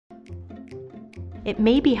It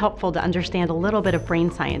may be helpful to understand a little bit of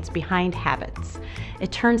brain science behind habits.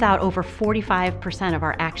 It turns out over 45% of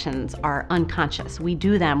our actions are unconscious. We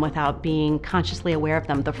do them without being consciously aware of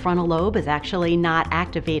them. The frontal lobe is actually not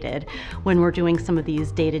activated when we're doing some of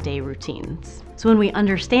these day-to-day routines. So when we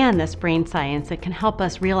understand this brain science, it can help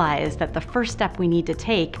us realize that the first step we need to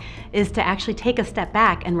take is to actually take a step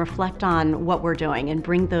back and reflect on what we're doing and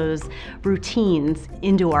bring those routines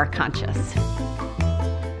into our conscious.